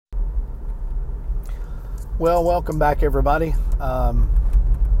Well, welcome back, everybody. I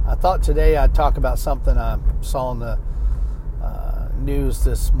thought today I'd talk about something I saw in the news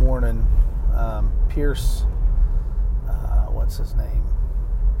this morning. Piers, what's his name?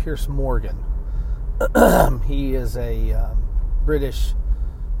 Piers Morgan. He is a British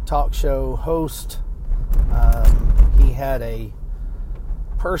talk show host. He had a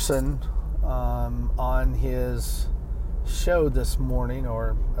person on his show this morning,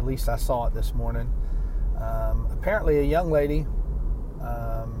 or at least I saw it this morning. Apparently a young lady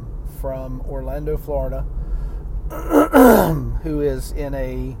from Orlando, Florida, who is in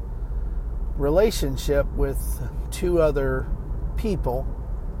a relationship with two other people,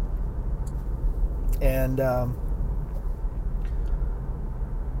 and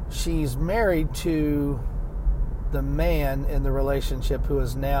she's married to the man in the relationship, who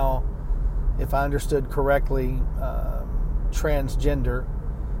is now, if I understood correctly, transgender,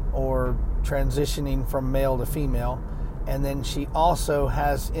 or transitioning from male to female. And then she also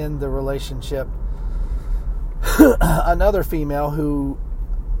has in the relationship another female who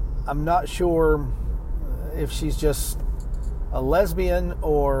I'm not sure if she's just a lesbian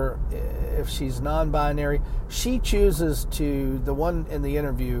or if she's non-binary. She chooses to, the one in the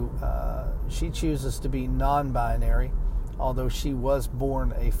interview, she chooses to be non-binary, although she was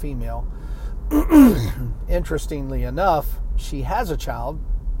born a female. Interestingly enough, she has a child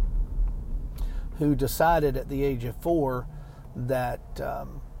who decided at the age of 4 that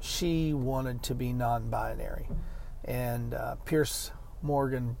she wanted to be non-binary. And Piers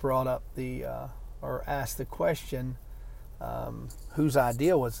Morgan brought up or asked the question, whose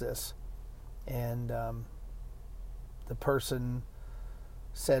idea was this? And the person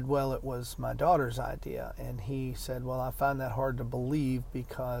said, well, it was my daughter's idea. And he said, well, I find that hard to believe,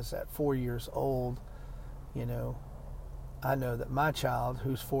 because at 4 years old, I know that my child,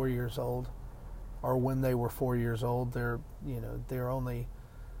 who's 4 years old, or when they were 4 years old, their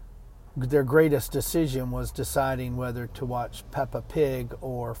greatest decision was deciding whether to watch Peppa Pig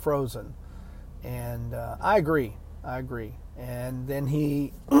or Frozen. And I agree. And then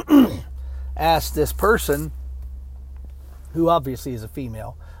he asked this person, who obviously is a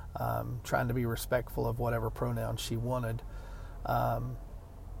female, trying to be respectful of whatever pronoun she wanted,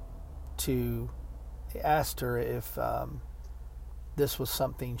 asked her if this was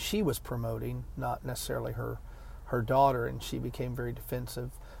something she was promoting, not necessarily her daughter, and she became very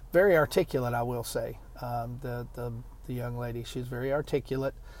defensive, very articulate, I will say. The young lady, she's very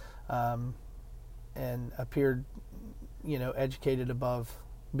articulate, and appeared, educated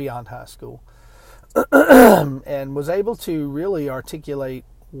beyond high school, and was able to really articulate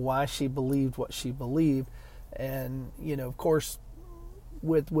why she believed what she believed. And of course,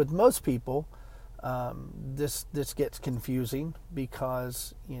 with most people, this gets confusing,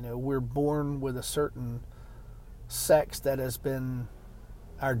 because we're born with a certain sex that has been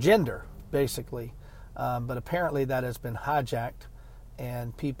our gender, basically, but apparently that has been hijacked,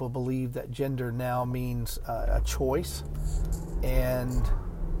 and people believe that gender now means a choice. And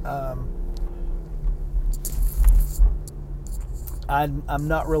I'm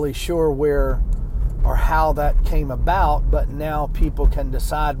not really sure where or how that came about, but now people can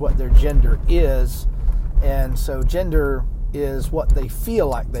decide what their gender is, and so gender is what they feel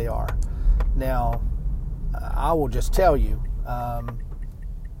like they are. Now, I will just tell you,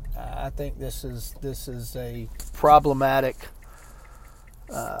 I think this is a problematic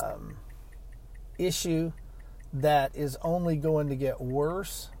issue that is only going to get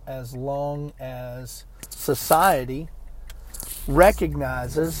worse as long as society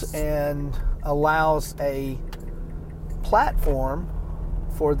recognizes and allows a platform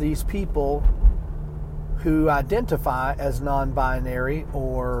for these people who identify as non-binary,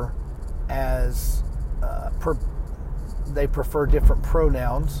 or as they prefer different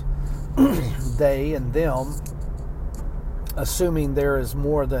pronouns, they and them, assuming there is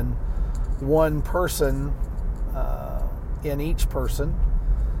more than one person in each person,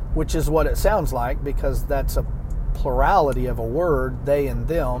 which is what it sounds like, because that's a plurality of a word, they and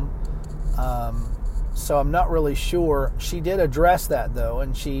them. So I'm not really sure. She did address that, though,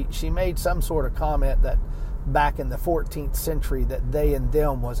 and she made some sort of comment that back in the 14th century that they and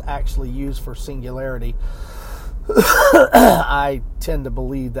them was actually used for singularity. I tend to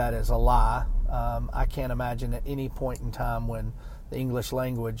believe that is a lie. I can't imagine at any point in time when the English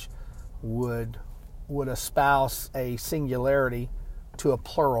language would espouse a singularity to a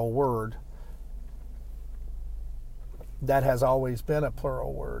plural word. That has always been a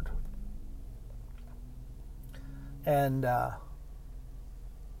plural word. And I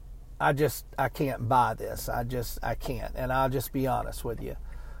can't buy this. I can't. And I'll just be honest with you.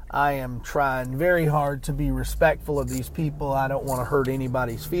 I am trying very hard to be respectful of these people. I don't want to hurt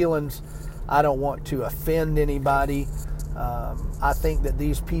anybody's feelings. I don't want to offend anybody. I think that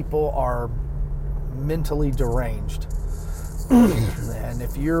these people are mentally deranged. And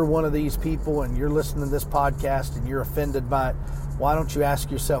if you're one of these people and you're listening to this podcast and you're offended by it, why don't you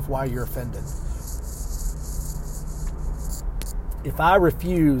ask yourself why you're offended? If I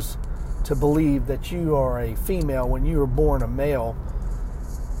refuse to believe that you are a female when you were born a male,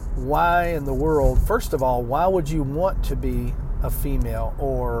 why in the world, first of all, why would you want to be a female,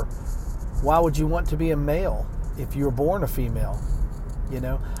 or why would you want to be a male if you were born a female? You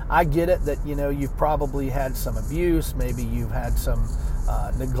know, I get it that, you know, you've probably had some abuse, maybe you've had some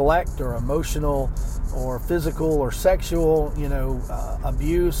neglect or emotional or physical or sexual,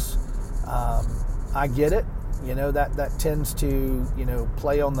 abuse. I get it. You know, that tends to,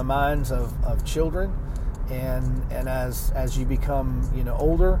 play on the minds of children. And as you become,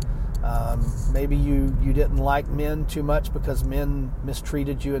 older, maybe you didn't like men too much because men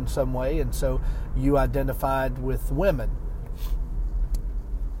mistreated you in some way, and so you identified with women.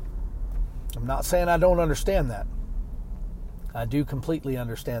 I'm not saying I don't understand that. I do completely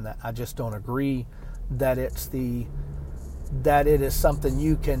understand that. I just don't agree that it is something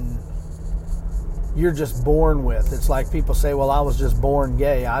you're just born with. It's like people say, well, I was just born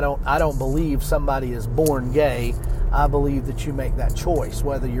gay. I don't believe somebody is born gay. I believe that you make that choice.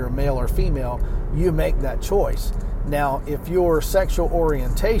 Whether you're a male or female, you make that choice. Now, if your sexual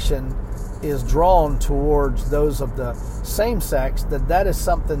orientation is drawn towards those of the same sex, that is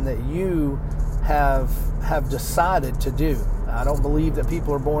something that you have decided to do. I don't believe that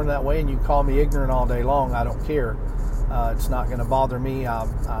people are born that way, and you call me ignorant all day long. I don't care. It's not going to bother me.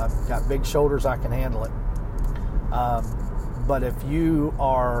 I've got big shoulders. I can handle it. But if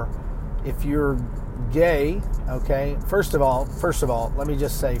you're gay, okay, first of all, let me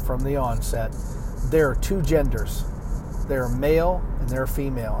just say from the onset, there are two genders. There are male and there are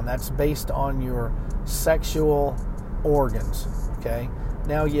female, and that's based on your sexual organs, okay?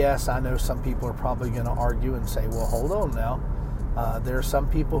 Now, yes, I know some people are probably going to argue and say, well, hold on now. There are some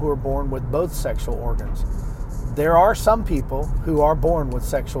people who are born with both sexual organs. There are some people who are born with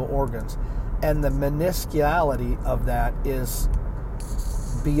sexual organs, and the minusculity of that is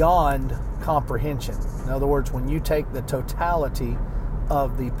beyond comprehension. In other words, when you take the totality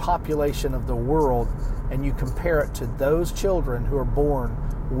of the population of the world and you compare it to those children who are born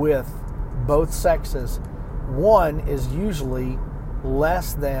with both sexes, one is usually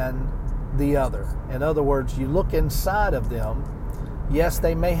less than the other. In other words, you look inside of them. Yes,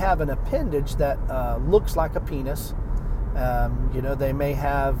 they may have an appendage that looks like a penis. They may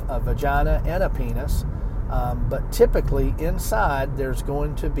have a vagina and a penis. But typically inside there's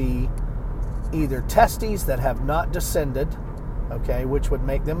going to be either testes that have not descended, okay, which would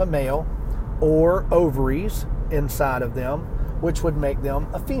make them a male, or ovaries inside of them, which would make them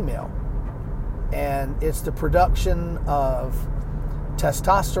a female. And it's the production of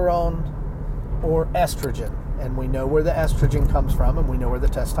testosterone or estrogen. And we know where the estrogen comes from, and we know where the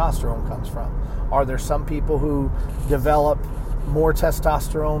testosterone comes from. Are there some people who develop more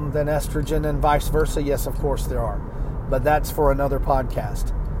testosterone than estrogen and vice versa? Yes, of course there are. But that's for another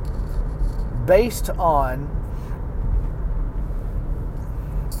podcast. Based on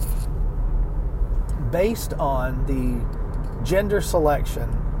the gender selection,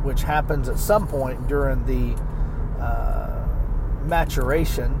 which happens at some point during the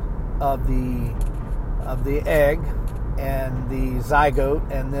maturation of the egg and the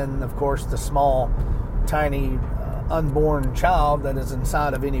zygote, and then of course the small tiny unborn child that is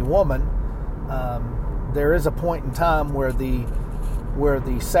inside of any woman, there is a point in time where the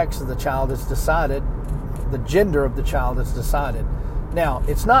sex of the child is decided, the gender of the child is decided. Now,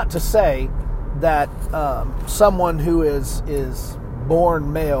 it's not to say that someone who is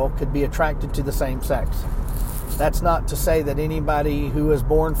born male could be attracted to the same sex. That's not to say that anybody who is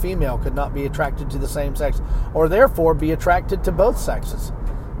born female could not be attracted to the same sex, or therefore be attracted to both sexes.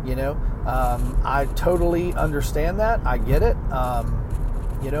 I totally understand that. I get it.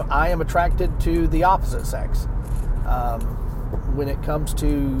 I am attracted to the opposite sex. When it comes to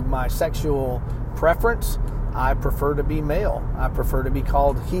my sexual preference, I prefer to be male. I prefer to be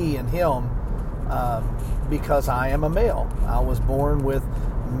called he and him because I am a male. I was born with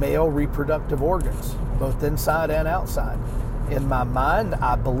male reproductive organs, both inside and outside. In my mind,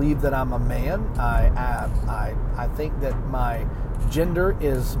 I believe that I'm a man. I think that my gender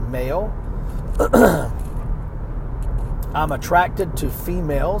is male. I'm attracted to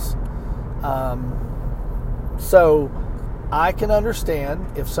females. So I can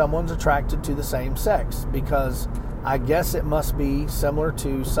understand if someone's attracted to the same sex, because I guess it must be similar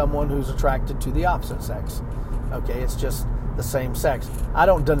to someone who's attracted to the opposite sex. Okay, it's just the same sex. I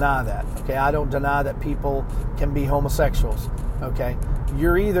don't deny that. Okay, I don't deny that people can be homosexuals. Okay,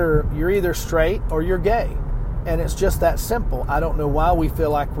 you're either straight or you're gay, and it's just that simple. I don't know why we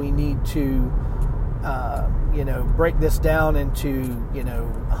feel like we need to break this down into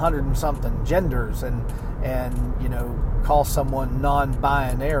 100 and something genders and call someone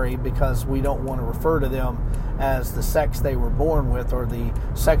non-binary because we don't want to refer to them as the sex they were born with or the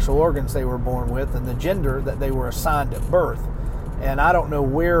sexual organs they were born with and the gender that they were assigned at birth. And I don't know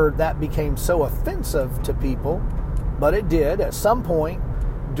where that became so offensive to people, but it did at some point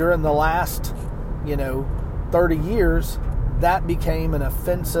during the last 30 years. That became an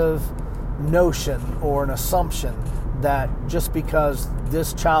offensive notion or an assumption that just because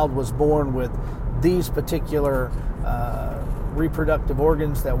this child was born with these particular reproductive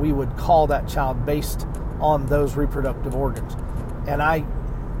organs, that we would call that child based on those reproductive organs. And I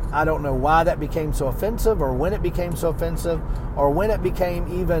don't know why that became so offensive, or when it became so offensive, or when it became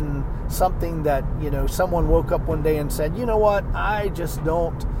even something that someone woke up one day and said, you know what, I just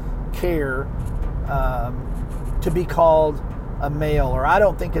don't care to be called a male, or I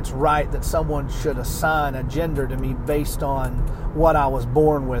don't think it's right that someone should assign a gender to me based on what I was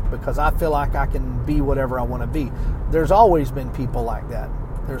born with, because I feel like I can be whatever I want to be. There's always been people like that.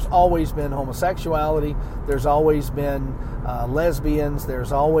 There's always been homosexuality. There's always been lesbians.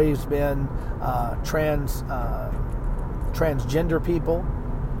 There's always been transgender people.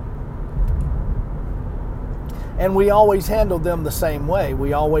 And we always handled them the same way.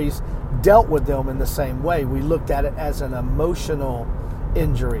 We always dealt with them in the same way. We looked at it as an emotional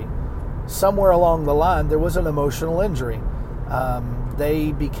injury. Somewhere along the line, there was an emotional injury.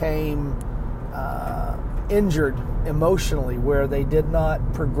 They became injured emotionally, where they did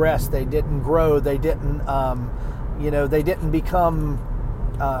not progress, they didn't grow, they didn't, they didn't become,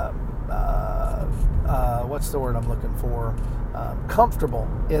 what's the word I'm looking for? Comfortable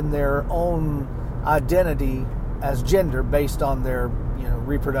in their own identity as gender based on their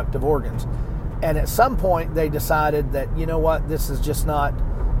reproductive organs. And at some point they decided that, you know what, this is not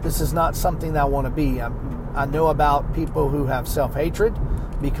something that I want to be. I know about people who have self-hatred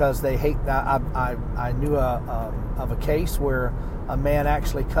because they hate that. I knew of a case where a man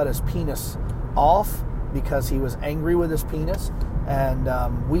actually cut his penis off because he was angry with his penis, and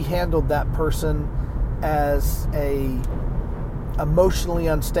we handled that person as a emotionally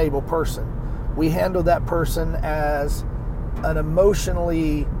unstable person. We handled that person as an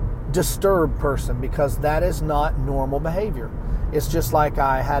emotionally disturbed person, because that is not normal behavior. It's just like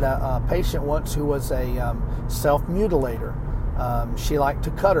I had a patient once who was a self-mutilator. She liked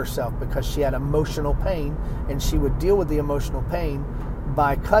to cut herself because she had emotional pain, and she would deal with the emotional pain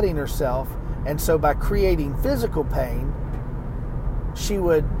by cutting herself. And so by creating physical pain, she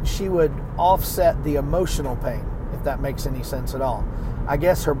would offset the emotional pain, if that makes any sense at all. I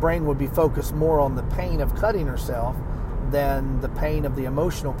guess her brain would be focused more on the pain of cutting herself than the pain of the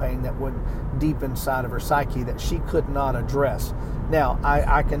emotional pain that would deep inside of her psyche that she could not address. Now,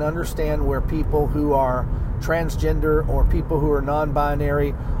 I can understand where people who are transgender, or people who are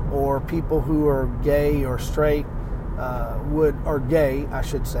non-binary, or people who are gay or straight would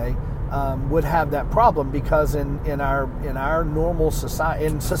have that problem, because in our normal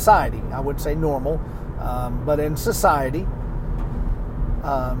society, I would say normal, but in society,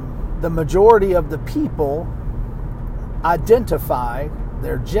 the majority of the people identify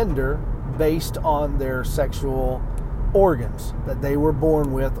their gender based on their sexual organs that they were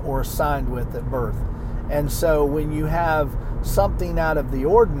born with or assigned with at birth. And so when you have something out of the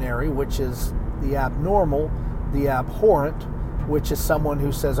ordinary, which is the abnormal, the abhorrent, which is someone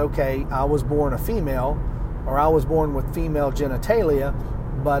who says, okay, I was born a female, or I was born with female genitalia,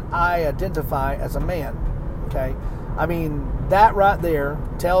 but I identify as a man. Okay, I mean, that right there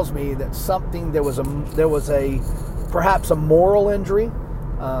tells me that there was perhaps a moral injury,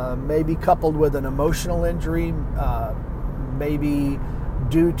 maybe coupled with an emotional injury, maybe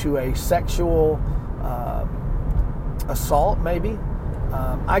due to a sexual assault, maybe.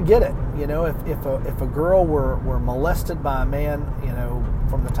 I get it. If a girl were molested by a man,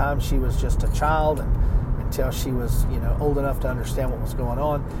 from the time she was just a child and until she was, old enough to understand what was going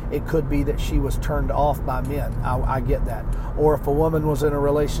on, it could be that she was turned off by men. I get that. Or if a woman was in a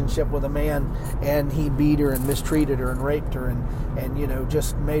relationship with a man and he beat her and mistreated her and raped her and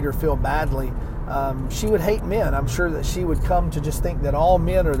just made her feel badly, she would hate men. I'm sure that she would come to just think that all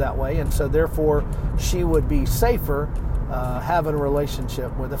men are that way, and so therefore she would be safer having a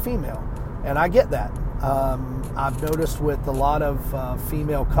relationship with a female. And I get that. I've noticed with a lot of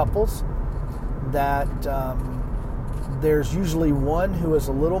female couples that There's usually one who is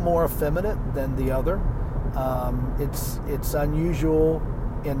a little more effeminate than the other. It's unusual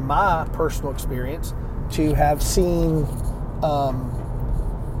in my personal experience to have seen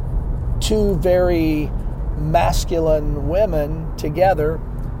two very masculine women together,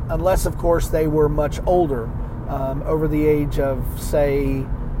 unless, of course, they were much older, over the age of, say,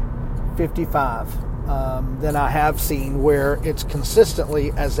 55. Then I have seen where it's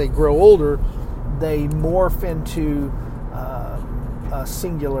consistently, as they grow older, they morph into a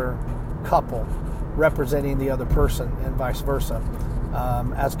singular couple representing the other person, and vice versa.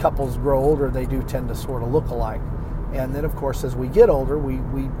 As couples grow older, they do tend to sort of look alike. And then, of course, as we get older,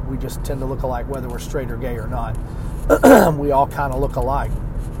 we just tend to look alike whether we're straight or gay or not. We all kind of look alike.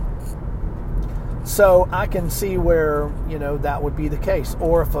 So I can see where, that would be the case.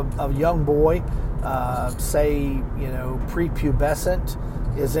 Or if a young boy, say,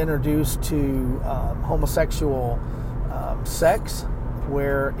 prepubescent, is introduced to homosexual sex,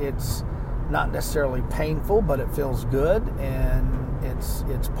 where it's not necessarily painful, but it feels good, and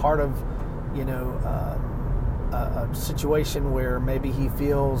it's part of, a situation where maybe he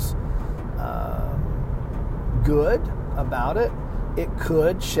feels good about it. It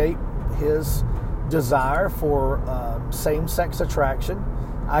could shape his desire for same-sex attraction.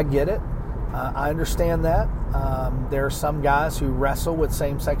 I get it. I understand that. There are some guys who wrestle with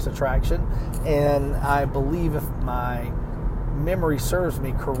same-sex attraction, and I believe, if my memory serves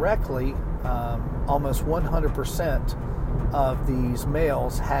me correctly, almost 100% of these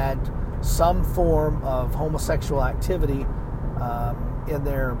males had some form of homosexual activity in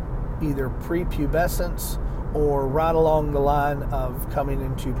their either prepubescence or right along the line of coming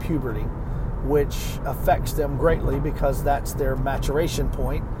into puberty, which affects them greatly because that's their maturation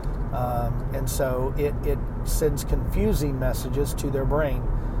point. And so it sends confusing messages to their brain.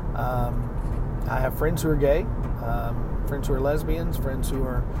 I have friends who are gay, friends who are lesbians, friends who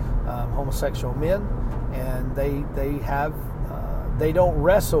are homosexual men, and they don't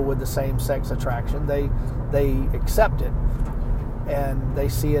wrestle with the same-sex attraction. They accept it, and they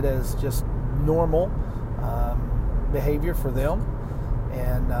see it as just normal behavior for them.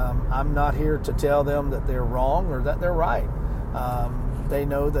 And I'm not here to tell them that they're wrong or that they're right. They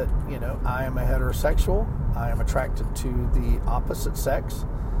know that, I am a heterosexual. I am attracted to the opposite sex.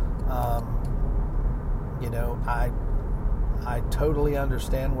 I totally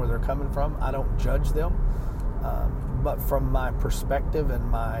understand where they're coming from. I don't judge them. But from my perspective and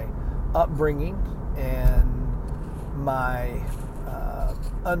my upbringing and my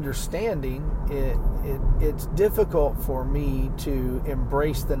understanding, it's difficult for me to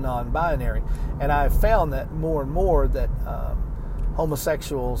embrace the non-binary. And I've found that more and more that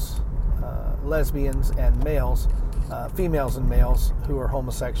homosexuals, lesbians and males, females and males who are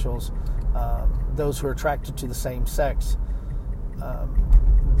homosexuals, those who are attracted to the same sex,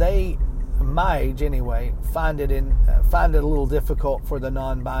 they, my age anyway, find it a little difficult for the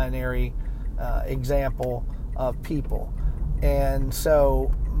non-binary example of people. And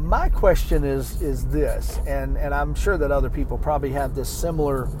so my question is this, and I'm sure that other people probably have this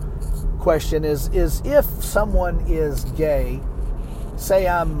similar question, is if someone is gay, say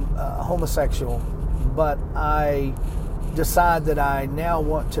I'm homosexual, but I decide that I now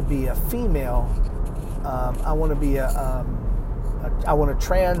want to be a female, I want to be I want to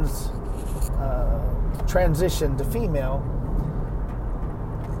transition to female.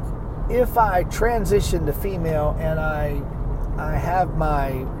 If I transition to female and I have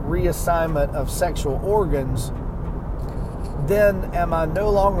my reassignment of sexual organs, then am I no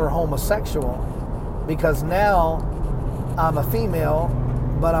longer homosexual because now I'm a female,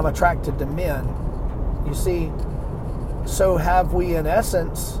 but I'm attracted to men? You see, so have we in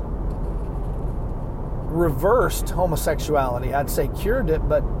essence reversed homosexuality? I'd say cured it,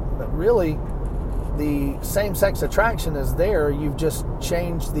 but really the same-sex attraction is there. You've just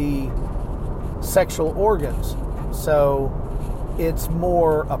changed the sexual organs. So it's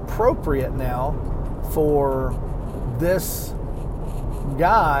more appropriate now for this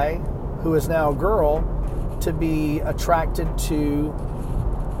guy, who is now a girl, to be attracted to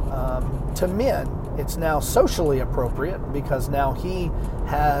men. It's now socially appropriate because now he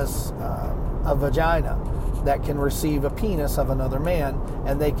has a vagina that can receive a penis of another man,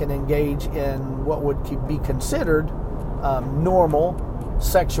 and they can engage in what would be considered normal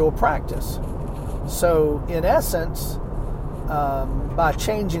sexual practice. So in essence, by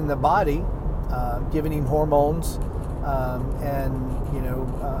changing the body, giving him hormones,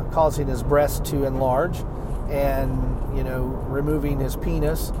 and causing his breast to enlarge, and removing his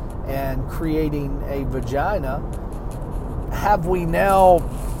penis and creating a vagina, have we now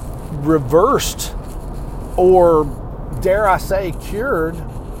reversed or dare I say, cured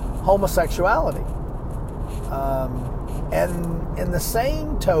homosexuality. And in the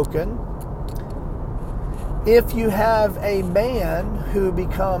same token, if you have a man who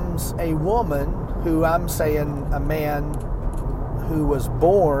becomes a woman, who I'm saying a man who was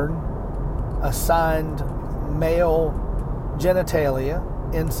born assigned male genitalia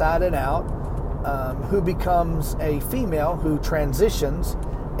inside and out, who becomes a female, who transitions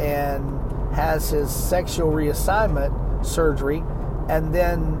and has his sexual reassignment surgery, and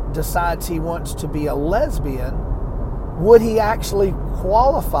then decides he wants to be a lesbian, would he actually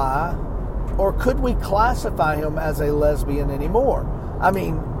qualify, or could we classify him as a lesbian anymore? I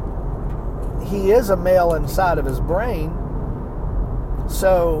mean, he is a male inside of his brain,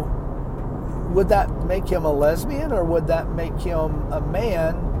 so would that make him a lesbian, or would that make him a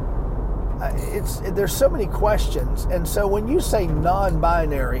man? There's so many questions. And so when you say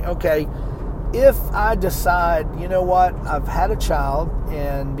non-binary, okay, if I decide, you know what, I've had a child,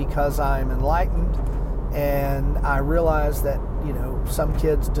 and because I'm enlightened and I realize that, you know, some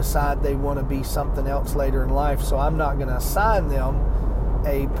kids decide they want to be something else later in life, so I'm not going to assign them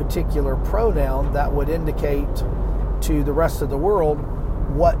a particular pronoun that would indicate to the rest of the world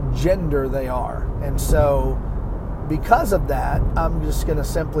what gender they are. And so because of that, I'm just going to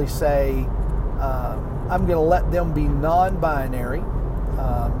simply say I'm going to let them be non-binary,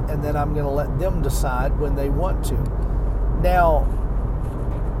 and then I'm going to let them decide when they want to. Now,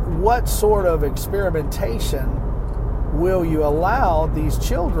 what sort of experimentation will you allow these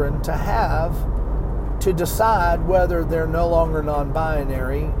children to have to decide whether they're no longer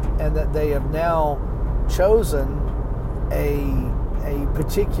non-binary and that they have now chosen a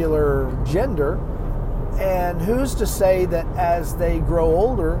particular gender? And who's to say that as they grow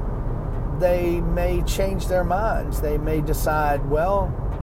older, they may change their minds? They may decide, well,